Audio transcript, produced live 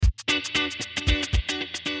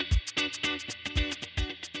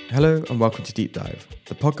Hello and welcome to Deep Dive,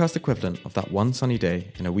 the podcast equivalent of that one sunny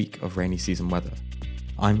day in a week of rainy season weather.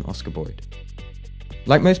 I'm Oscar Boyd.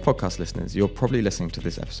 Like most podcast listeners, you're probably listening to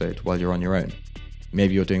this episode while you're on your own.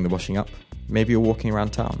 Maybe you're doing the washing up, maybe you're walking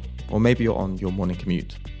around town, or maybe you're on your morning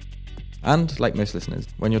commute. And like most listeners,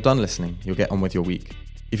 when you're done listening, you'll get on with your week.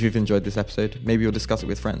 If you've enjoyed this episode, maybe you'll discuss it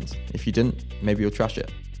with friends. If you didn't, maybe you'll trash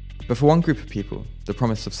it. But for one group of people, the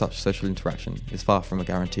promise of such social interaction is far from a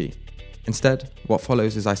guarantee. Instead, what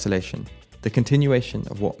follows is isolation, the continuation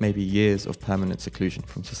of what may be years of permanent seclusion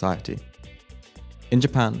from society. In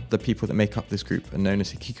Japan, the people that make up this group are known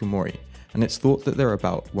as Hikikomori, and it's thought that there are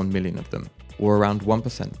about 1 million of them, or around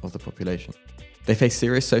 1% of the population. They face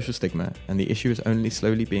serious social stigma, and the issue is only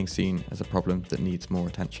slowly being seen as a problem that needs more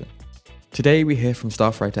attention. Today we hear from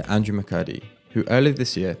staff writer Andrew McCurdy, who earlier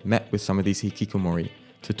this year met with some of these Hikikomori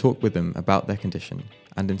to talk with them about their condition,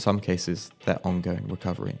 and in some cases, their ongoing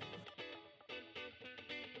recovery.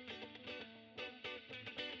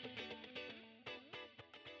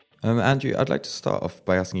 Andrew, I'd like to start off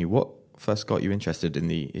by asking you what first got you interested in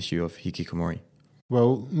the issue of Hikikomori?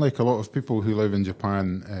 Well, like a lot of people who live in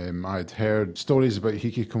Japan, I'd heard stories about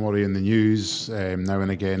Hikikomori in the news. Now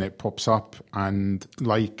and again it pops up, and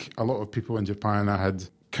like a lot of people in Japan, I had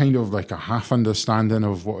kind of like a half understanding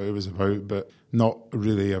of what it was about, but not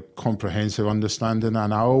really a comprehensive understanding.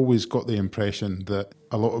 And I always got the impression that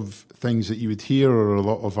a lot of things that you would hear or a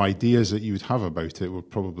lot of ideas that you would have about it were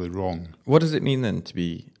probably wrong. What does it mean then to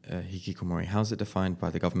be Hikikomori? How's it defined by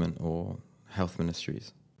the government or health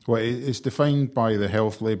ministries? Well, it's defined by the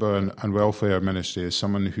Health, Labour and Welfare Ministry as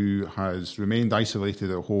someone who has remained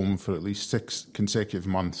isolated at home for at least 6 consecutive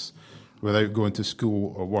months without going to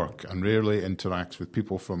school or work, and rarely interacts with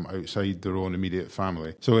people from outside their own immediate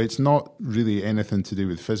family. So it's not really anything to do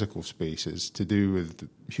with physical space, it's to do with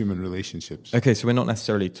human relationships. Okay, so we're not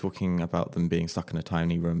necessarily talking about them being stuck in a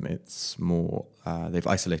tiny room, it's more they've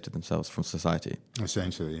isolated themselves from society.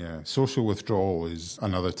 Essentially, yeah. Social withdrawal is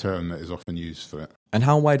another term that is often used for it. And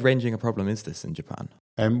how wide-ranging a problem is this in Japan?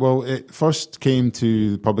 Well, it first came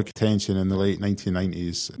to public attention in the late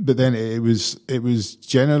 1990s, but then it was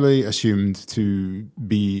generally assumed to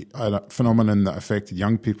be a phenomenon that affected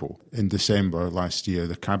young people. In December last year,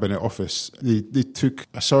 the Cabinet Office, they took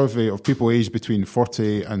a survey of people aged between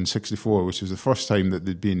 40 and 64, which was the first time that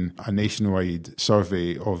there'd been a nationwide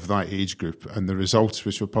survey of that age group. And the results,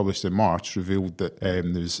 which were published in March, revealed that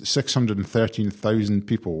there's 613,000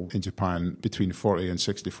 people in Japan between 40 and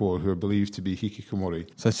 64 who are believed to be Hikikomori.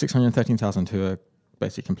 So 613,000 who are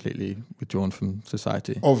basically completely withdrawn from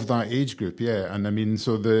society. Of that age group, yeah. And I mean,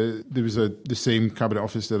 so there was the same Cabinet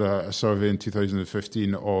Office did a survey in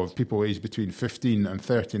 2015 of people aged between 15 and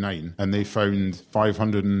 39, and they found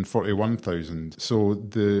 541,000. So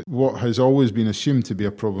what has always been assumed to be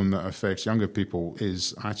a problem that affects younger people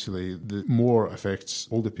is actually the more affects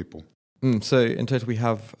older people. So in total we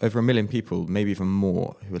have over 1 million people, maybe even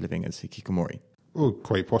more, who are living as Hikikomori. Well,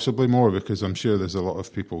 quite possibly more, because I'm sure there's a lot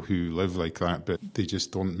of people who live like that, but they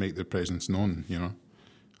just don't make their presence known, you know.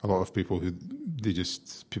 A lot of people who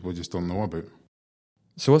people just don't know about.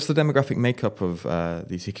 So what's the demographic makeup of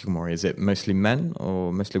these Hikikomori? Is it mostly men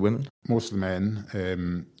or mostly women? Mostly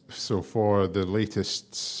men. So for the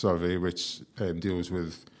latest survey, which deals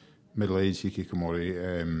with middle-aged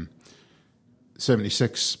Hikikomori,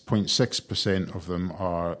 76.6% of them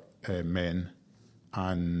are men,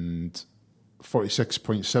 and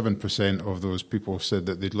 46.7% of those people said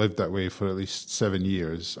that they'd lived that way for at least 7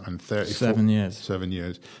 years, and 7 years. 7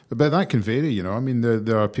 years. But that can vary, you know. I mean,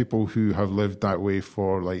 there are people who have lived that way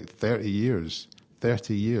for like 30 years.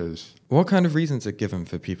 30 years. What kind of reasons are given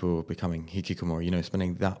for people becoming Hikikomori, you know,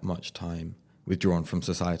 spending that much time withdrawn from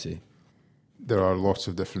society? There are lots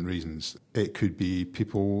of different reasons. It could be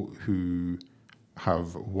people who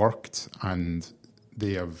have worked and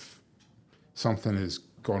something has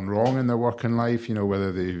gone wrong in their working life, you know,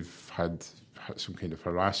 whether they've had some kind of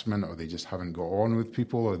harassment, or they just haven't got on with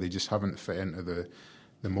people, or they just haven't fit into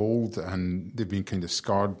the mould, and they've been kind of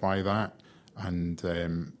scarred by that. And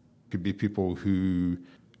could be people who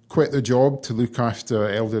quit their job to look after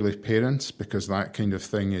elderly parents, because that kind of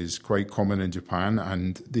thing is quite common in Japan,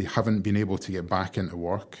 and they haven't been able to get back into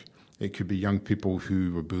work. It could be young people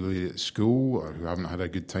who were bullied at school, or who haven't had a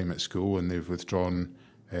good time at school, and they've withdrawn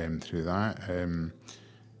through that.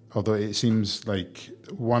 Although it seems like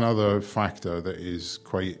one other factor that is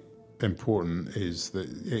quite important is that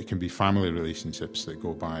it can be family relationships that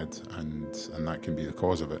go bad, and that can be the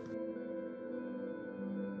cause of it.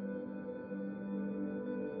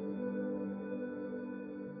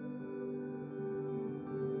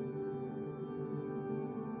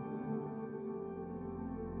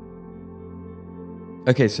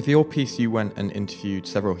 Okay, so for your piece, you went and interviewed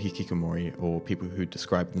several hikikomori, or people who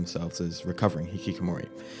describe themselves as recovering hikikomori,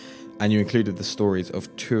 and you included the stories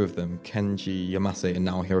of two of them, Kenji Yamase and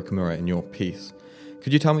Naohiro Kimura, in your piece.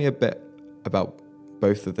 Could you tell me a bit about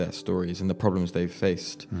both of their stories and the problems they've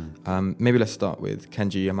faced? Maybe let's start with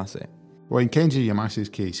Kenji Yamase. Well, in Kenji Yamase's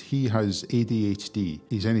case, he has ADHD.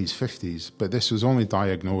 He's in his 50s, but this was only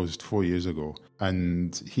diagnosed 4 years ago.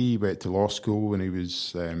 And he went to law school when he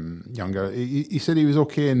was younger. He said he was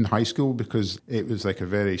okay in high school because it was like a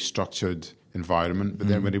very structured environment. But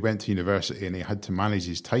then when he went to university and he had to manage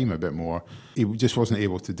his time a bit more, he just wasn't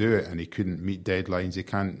able to do it, and he couldn't meet deadlines. He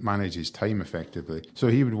can't manage his time effectively. So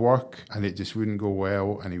he would work and it just wouldn't go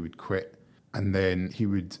well, and he would quit. And then he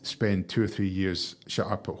would spend 2 or 3 years shut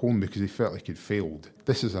up at home because he felt like he'd failed.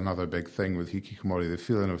 This is another big thing with hikikomori, the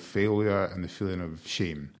feeling of failure and the feeling of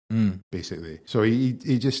shame, basically. So he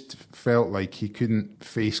just felt like he couldn't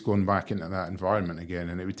face going back into that environment again,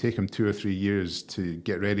 and it would take him 2 or 3 years to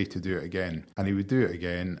get ready to do it again. And he would do it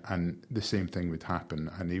again, and the same thing would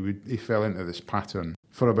happen. And he fell into this pattern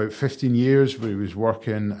for about 15 years where he was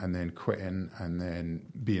working and then quitting and then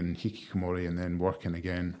being hikikomori and then working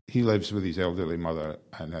again. He lives with his elderly mother,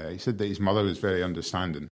 and he said that his mother was very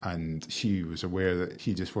understanding, and she was aware that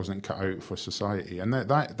he just wasn't cut out for society. And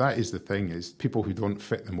that is the thing, is people who don't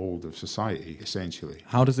fit the mould of society, essentially.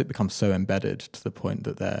 How does it become so embedded to the point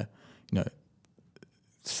that they're,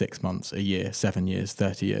 6 months, a year, 7 years,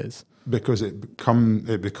 30 years? Because it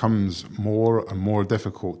becomes more and more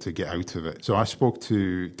difficult to get out of it. So I spoke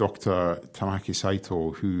to Dr. Tamaki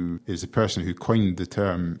Saito, who is the person who coined the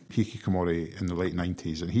term hikikomori in the late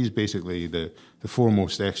 90s, and he's basically the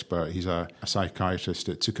foremost expert. He's a psychiatrist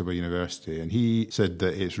at Tsukuba University, and he said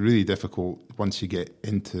that it's really difficult once you get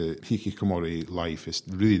into hikikomori life. It's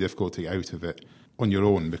really difficult to get out of it on your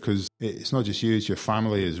own, because it's not just you, it's your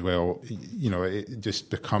family as well. It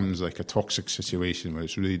just becomes like a toxic situation where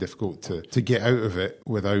it's really difficult to get out of it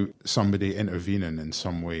without somebody intervening in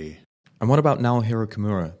some way. And what about Naohiro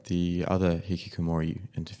Kimura, the other hikikomori you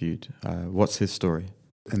interviewed? What's his story?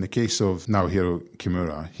 In the case of Naohiro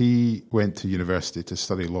Kimura, he went to university to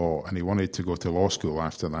study law, and he wanted to go to law school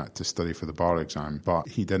after that to study for the bar exam, but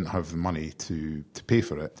he didn't have the money to pay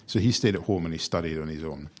for it. So he stayed at home and he studied on his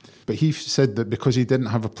own. But he said that because he didn't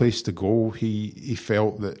have a place to go, he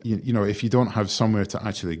felt that, if you don't have somewhere to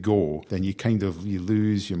actually go, then you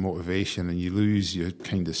lose your motivation and you lose your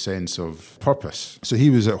kind of sense of purpose. So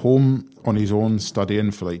he was at home on his own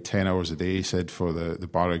studying for like 10 hours a day, he said, for the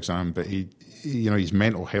bar exam, but his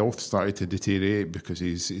mental health started to deteriorate because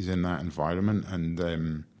he's in that environment,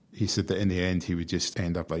 and he said that in the end he would just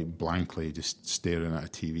end up like blankly just staring at a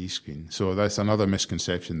TV screen. So that's another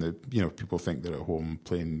misconception, that people think they're at home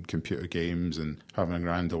playing computer games and having a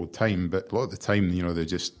grand old time, but a lot of the time they're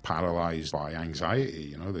just paralysed by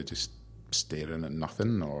anxiety. They're just staring at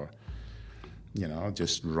nothing, or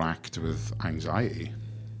just racked with anxiety.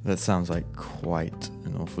 That sounds like quite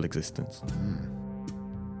an awful existence.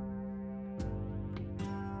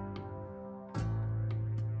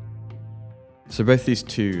 So both these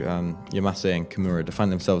two, Yamase and Kimura, define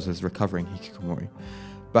themselves as recovering hikikomori.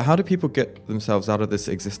 But how do people get themselves out of this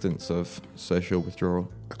existence of social withdrawal?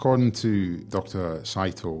 According to Dr.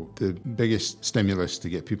 Saito, the biggest stimulus to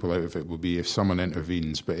get people out of it will be if someone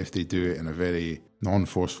intervenes, but if they do it in a very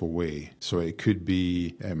non-forceful way. So it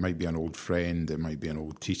might be an old friend, it might be an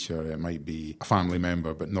old teacher, it might be a family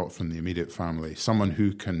member, but not from the immediate family. Someone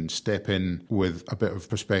who can step in with a bit of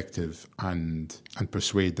perspective and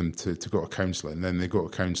persuade them to go to counselling. And then they go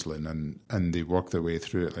to counselling and they work their way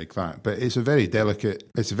through it like that. But it's a very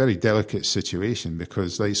delicate situation,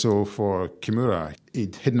 because so for Kimura,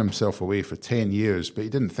 he'd hidden himself away for 10 years, but he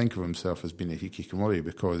didn't think of himself as being a hikikomori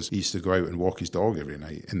because he used to go out and walk his dog every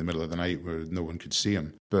night in the middle of the night where no one could see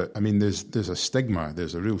him. But there's a stigma,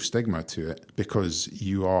 there's a real stigma to it, because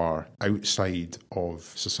you are outside of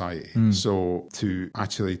society. So to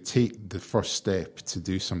actually take the first step to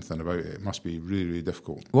do something about it must be really, really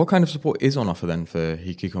difficult. What kind of support is on offer then for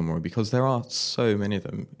hikikomori? Because there are so many of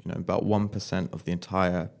them, about 1% of the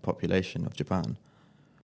entire population of Japan.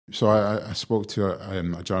 So I spoke to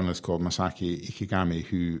a journalist called Masaki Ikigami,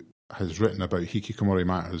 who has written about hikikomori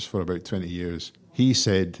matters for about 20 years. He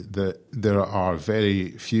said that there are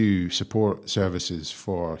very few support services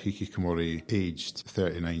for hikikomori aged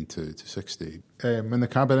 39 to 60. When the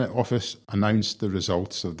Cabinet Office announced the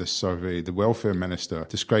results of this survey, the Welfare Minister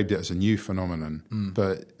described it as a new phenomenon.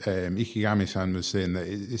 But Ikigami-san was saying that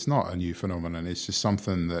it's not a new phenomenon, it's just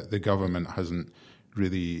something that the government hasn't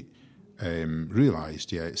really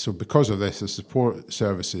realised yet. So because of this, the support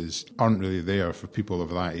services aren't really there for people of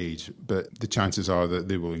that age, but the chances are that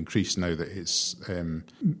they will increase now that it's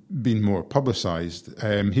been more publicised.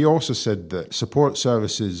 He also said that support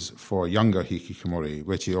services for younger hikikomori,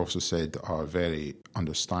 which he also said are very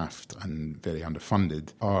understaffed and very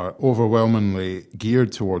underfunded, are overwhelmingly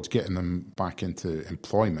geared towards getting them back into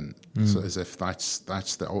employment. So as if that's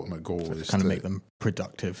the ultimate goal, So is kind to of make them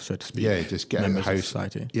productive, so to speak. yeah, just get out of the members of house.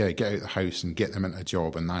 society. Yeah, get out of the house and get them into a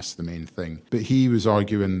job, and that's the main thing. But he was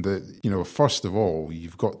arguing that, you know, first of all,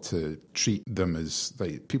 you've got to treat them as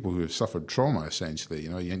like people who have suffered trauma, essentially. You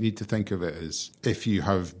know, you need to think of it as if you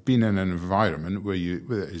have been in an environment where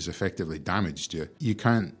it has effectively damaged you, you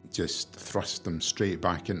can't just thrust them straight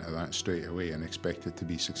back into that straight away and expect it to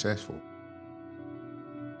be successful.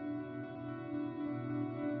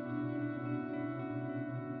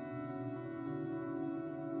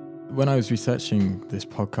 When I was researching this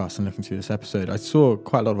podcast and looking through this episode, I saw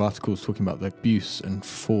quite a lot of articles talking about the abuse and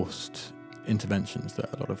forced interventions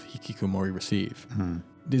that a lot of hikikomori receive.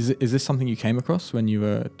 Is this something you came across when you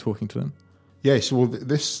were talking to them? Yes, well,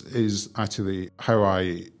 this is actually how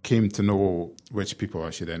I came to know which people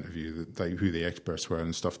I should interview, like who the experts were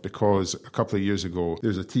and stuff, because a couple of years ago, there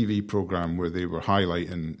was a TV program where they were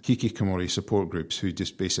highlighting hikikomori support groups who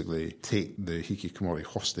just basically take the hikikomori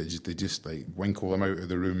hostage. They just like winkle them out of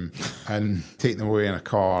the room and take them away in a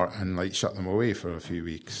car and like shut them away for a few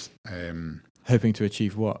weeks. Hoping to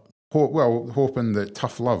achieve what? Hoping that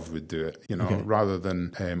tough love would do it, you know, Okay. rather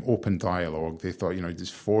than open dialogue. They thought, you know,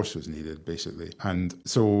 just force was needed, basically. And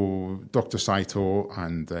so Dr. Saito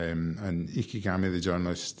and Ikigami, the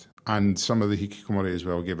journalist, and some of the hikikomori as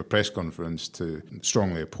well, gave a press conference to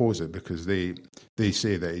strongly oppose it because they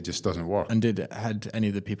say that it just doesn't work. And had any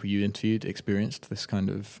of the people you interviewed experienced this kind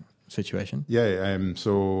of situation? Yeah,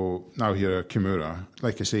 so Naohiro Kimura,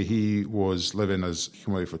 like I say, he was living as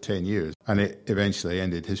hikikomori for 10 years, and it eventually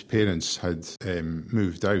ended. His parents had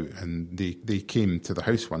moved out, and they came to the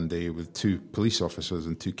house one day with 2 police officers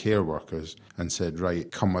and 2 care workers and said, right,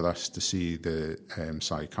 come with us to see the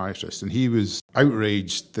psychiatrist. And he was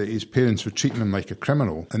outraged that his parents were treating him like a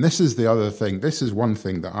criminal. And this is the other thing. This is one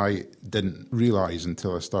thing that I didn't realise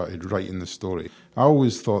until I started writing the story. I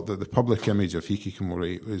always thought that the public image of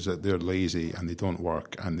hikikomori was that they're lazy and they don't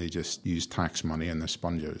work and they just use tax money and they're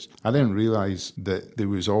spongers. I didn't realise that there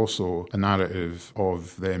was also a narrative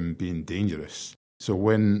of them being dangerous. So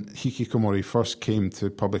when hikikomori first came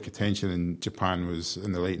to public attention in Japan was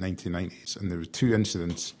in the late 1990s, and there were 2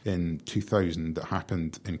 incidents in 2000 that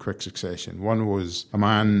happened in quick succession. One was a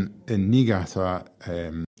man in Niigata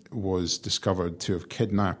was discovered to have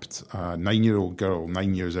kidnapped a 9-year-old girl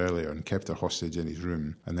 9 years earlier and kept her hostage in his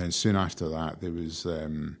room. And then soon after that, there was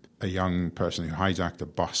a young person who hijacked a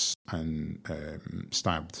bus and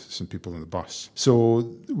stabbed some people in the bus. So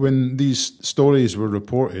when these stories were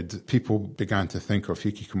reported, people began to think of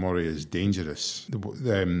hikikomori as dangerous.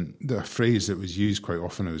 The phrase that was used quite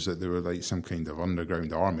often was that they were like some kind of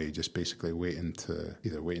underground army, just basically waiting to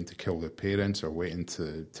kill their parents or waiting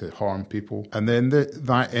to harm people. And then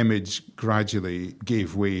that image gradually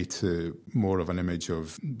gave way to more of an image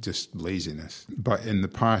of just laziness. But in the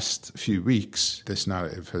past few weeks, this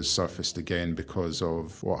narrative has surfaced again because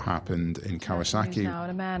of what happened in Kawasaki. Now,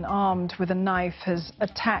 a man armed with a knife has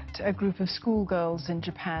attacked a group of schoolgirls in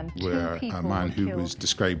Japan. Where a man who was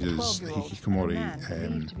described as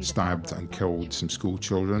hikikomori stabbed and killed some school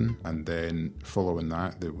children, and then following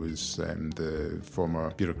that there was the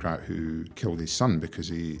former bureaucrat who killed his son because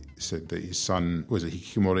he said that his son was a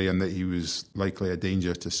hikikomori and that he was likely a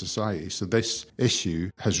danger to society. So this issue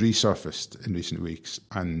has resurfaced in recent weeks,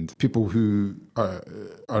 and people who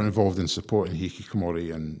are involved in supporting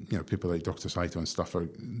hikikomori, and you know, people like Dr. Saito and stuff,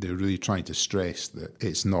 they're really trying to stress that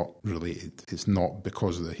it's not related. It's not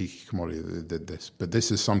because of the hikikomori that they did this, but this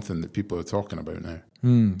is something that people are talking about now.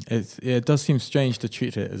 It does seem strange to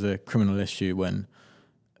treat it as a criminal issue when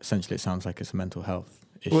essentially it sounds like it's a mental health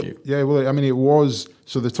issue. Well, I mean, it was.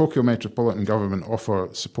 So the Tokyo Metropolitan Government offer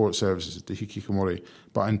support services to hikikomori,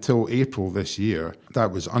 but until April this year,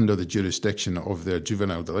 that was under the jurisdiction of their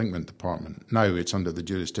juvenile delinquent department. Now it's under the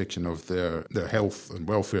jurisdiction of their health and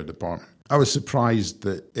welfare department. I was surprised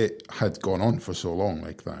that it had gone on for so long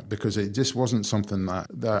like that, because it just wasn't something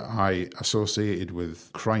that I associated with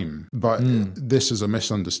crime. But this is a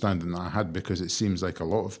misunderstanding that I had, because it seems like a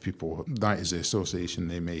lot of people, that is the association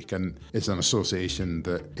they make, and it's an association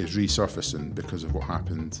that is resurfacing because of what happened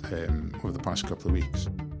over the past couple of weeks.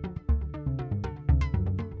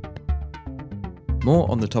 More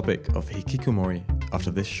on the topic of hikikomori after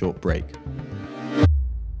this short break.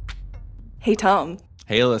 Hey, Tom.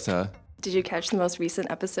 Hey, Alyssa. Did you catch the most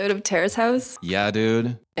recent episode of Terrace House? Yeah,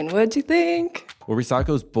 dude. And what'd you think? Well,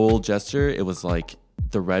 Risako's bold gesture, it was like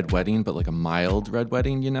the red wedding, but like a mild red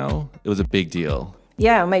wedding, you know? It was a big deal.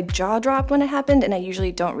 Yeah, my jaw dropped when it happened, and I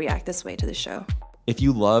usually don't react this way to the show. If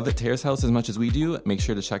you love Terrace House as much as we do, make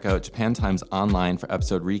sure to check out Japan Times online for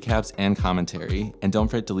episode recaps and commentary. And don't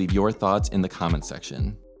forget to leave your thoughts in the comments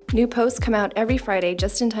section. New posts come out every Friday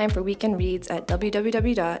just in time for weekend reads at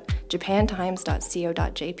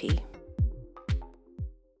www.japantimes.co.jp.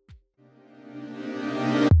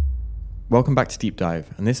 Welcome back to Deep Dive,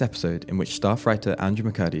 and this episode in which staff writer Andrew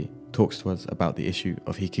McCurdy talks to us about the issue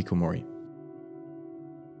of hikikomori.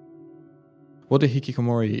 What do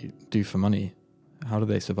hikikomori do for money? How do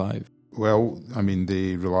they survive? Well, I mean,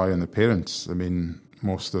 they rely on the parents. I mean,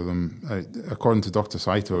 most of them, according to Dr.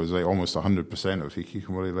 Saito, it's like almost 100% of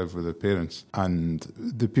hikikomori live with their parents. And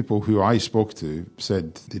the people who I spoke to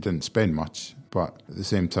said they didn't spend much, but at the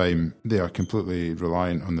same time, they are completely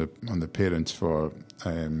reliant on the parents for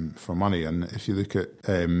money. And if you look at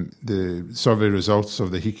the survey results of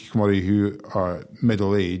the hikikomori who are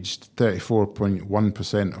middle-aged,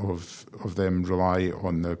 34.1% of them rely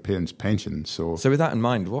on their parents' pension. So with that in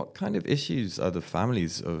mind, what kind of issues are the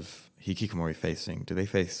families of hikikomori facing? Do they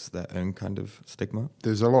face their own kind of stigma?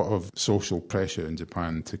 There's a lot of social pressure in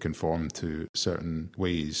Japan to conform to certain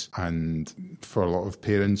ways, and for a lot of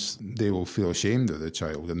parents, they will feel ashamed of their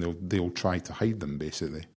child and they'll try to hide them,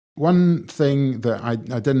 basically. One thing that I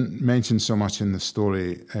didn't mention so much in the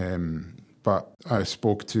story, but I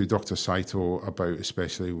spoke to Dr. Saito about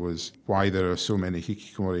especially, was why there are so many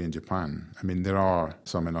hikikomori in Japan. I mean, there are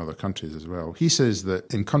some in other countries as well. He says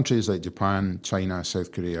that in countries like Japan, China,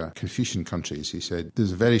 South Korea, Confucian countries, he said,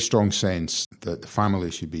 there's a very strong sense that the family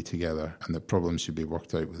should be together and that problems should be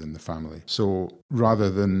worked out within the family. So rather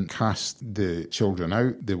than cast the children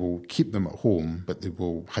out, they will keep them at home, but they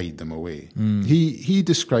will hide them away. He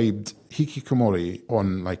described hikikomori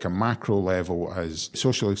on like a macro level as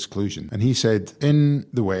social exclusion. And he said in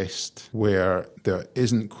the West, where there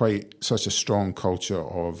isn't quite such a strong culture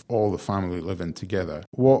of all the family living together,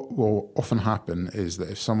 what will often happen is that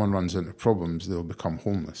if someone runs into problems, they'll become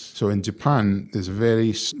homeless. So in Japan, there's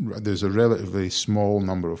a relatively small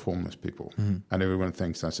number of homeless people, and everyone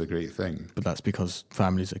thinks that's a great thing. But that's because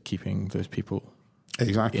families are keeping those people.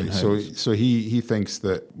 Exactly. So he thinks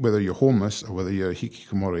that whether you're homeless or whether you're a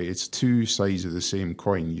hikikomori, it's two sides of the same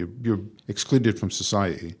coin. You're excluded from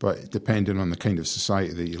society, but depending on the kind of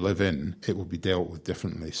society that you live in, it will be dealt with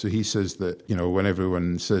differently. So he says that, you know, when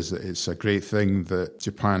everyone says that it's a great thing that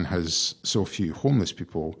Japan has so few homeless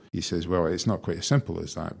people, he says, well, it's not quite as simple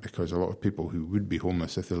as that, because a lot of people who would be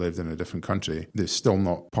homeless if they lived in a different country, they're still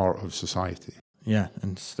not part of society. Yeah,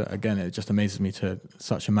 and again, it just amazes me to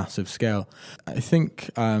such a massive scale. I think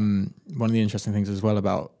one of the interesting things as well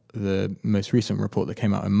about the most recent report that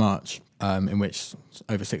came out in March, in which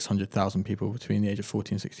over 600,000 people between the age of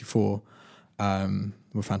 40 and 64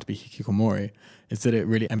 were found to be hikikomori, is that it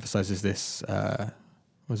really emphasizes this,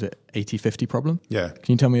 was it 80-50 problem? Yeah.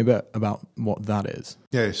 Can you tell me a bit about what that is?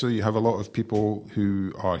 Yeah, so you have a lot of people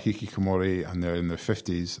who are hikikomori and they're in their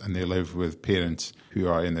 50s and they live with parents who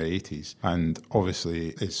are in their 80s. And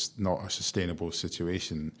obviously it's not a sustainable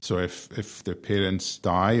situation. So if their parents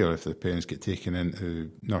die, or if their parents get taken into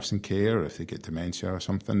nursing care, or if they get dementia or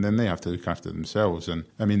something, then they have to look after themselves. And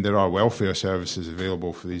I mean, there are welfare services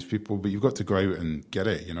available for these people, but you've got to go out and get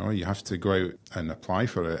it, you know, you have to go out and apply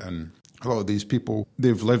for it. And a lot of these people,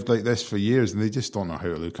 they've lived like this for years and they just don't know how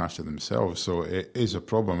to look after themselves. So it is a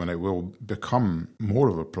problem, and it will become more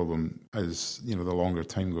of a problem as, you know, the longer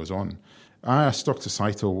time goes on. I asked Dr.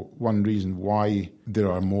 Saito one reason why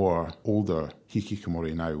there are more older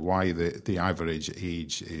hikikomori now, why the average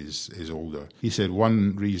age is older. He said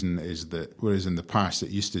one reason is that whereas in the past it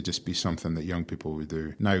used to just be something that young people would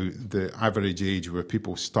do, now the average age where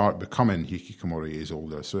people start becoming hikikomori is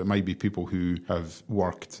older. So it might be people who have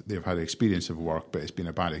worked, they've had experience of work, but it's been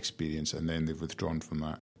a bad experience and then they've withdrawn from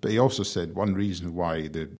that. But he also said one reason why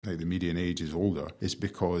the median age is older is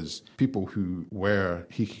because people who were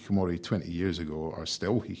hikikomori 20 years ago are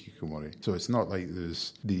still hikikomori. So it's not like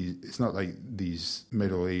these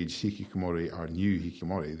middle-aged hikikomori are new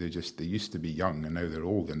hikikomori. They used to be young and now they're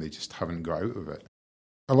old and they just haven't got out of it.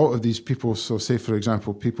 a lot of these people, so say for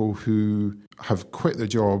example, people who have quit their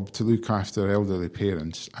job to look after elderly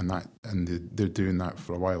parents, and they're doing that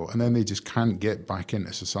for a while, and then they just can't get back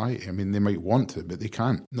into society. I mean, they might want to, but they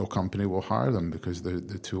can't. No company will hire them because they're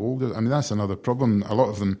too old. I mean, that's another problem. A lot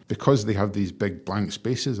of them, because they have these big blank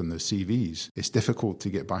spaces in their CVs, it's difficult to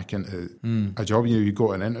get back into a job. You go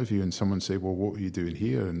to an interview and someone say, well, what were you doing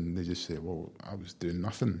here? And they just say, well, I was doing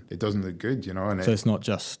nothing. It doesn't look good, And so it's not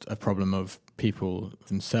just a problem of people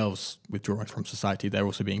themselves withdrawing from society, they're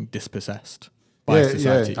also being dispossessed by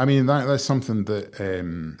society. I mean, that's something that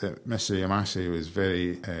Mr. Yamase was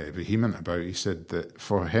very vehement about. He said that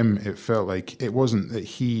for him, it felt like it wasn't that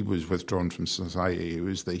he was withdrawn from society, it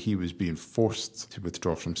was that he was being forced to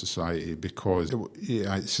withdraw from society because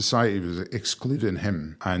society was excluding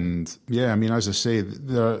him. And I mean, as I say,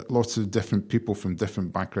 there are lots of different people from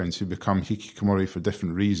different backgrounds who become hikikomori for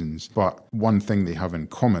different reasons, but one thing they have in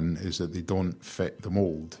common is that they don't fit the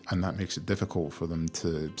mold, and that makes it difficult for them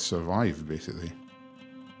to survive, basically.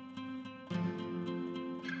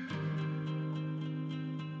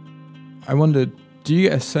 I wondered, do you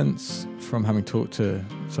get a sense from having talked to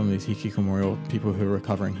some of these hikikomori or people who are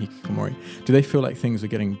recovering hikikomori, do they feel like things are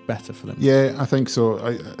getting better for them? Yeah, I think so.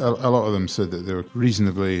 A lot of them said that they were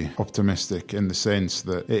reasonably optimistic in the sense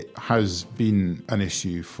that it has been an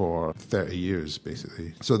issue for 30 years,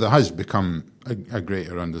 basically. So there has become a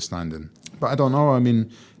greater understanding. But I don't know, I mean,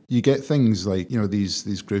 you get things like,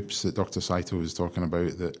 these groups that Dr. Saito was talking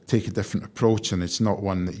about that take a different approach, and it's not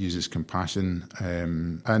one that uses compassion.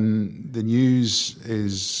 And the news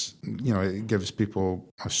is, it gives people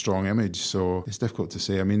a strong image, so it's difficult to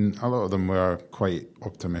say. I mean, a lot of them were quite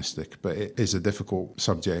optimistic, but it is a difficult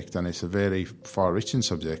subject, and it's a very far-reaching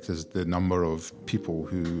subject, as the number of people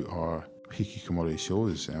who are hikikomori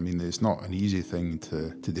shows. I mean, it's not an easy thing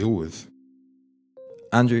to deal with.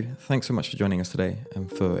 Andrew, thanks so much for joining us today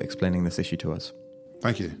and for explaining this issue to us.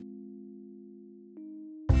 Thank you.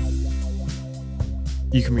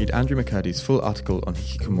 You can read Andrew McCurdy's full article on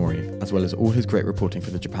hikikomori, as well as all his great reporting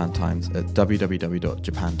for the Japan Times at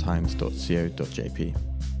www.japantimes.co.jp.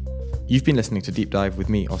 You've been listening to Deep Dive with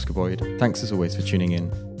me, Oscar Boyd. Thanks as always for tuning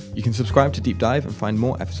in. You can subscribe to Deep Dive and find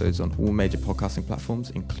more episodes on all major podcasting platforms,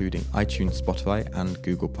 including iTunes, Spotify, and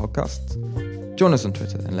Google Podcasts. Join us on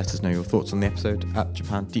Twitter and let us know your thoughts on the episode at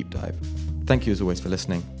Japan Deep Dive. Thank you as always for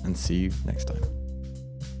listening, and see you next time.